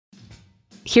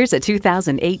Here's a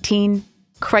 2018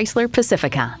 Chrysler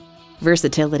Pacifica.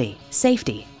 Versatility,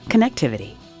 safety,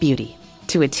 connectivity, beauty.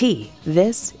 To a T,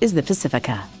 this is the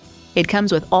Pacifica. It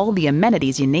comes with all the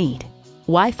amenities you need.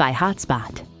 Wi-Fi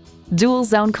hotspot, dual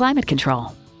zone climate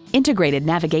control, integrated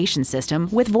navigation system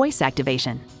with voice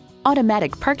activation,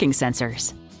 automatic parking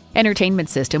sensors, entertainment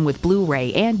system with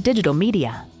Blu-ray and digital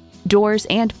media, doors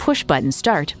and push-button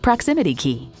start proximity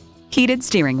key, heated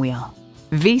steering wheel,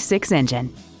 V6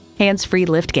 engine, hands-free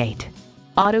liftgate,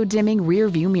 auto-dimming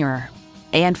rear-view mirror,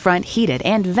 and front heated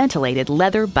and ventilated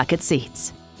leather bucket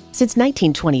seats. Since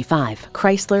 1925,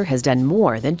 Chrysler has done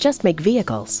more than just make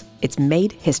vehicles. It's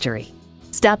made history.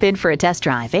 Stop in for a test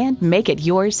drive and make it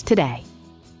yours today.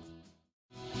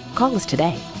 Call us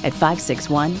today at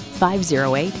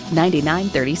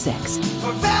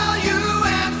 561-508-9936.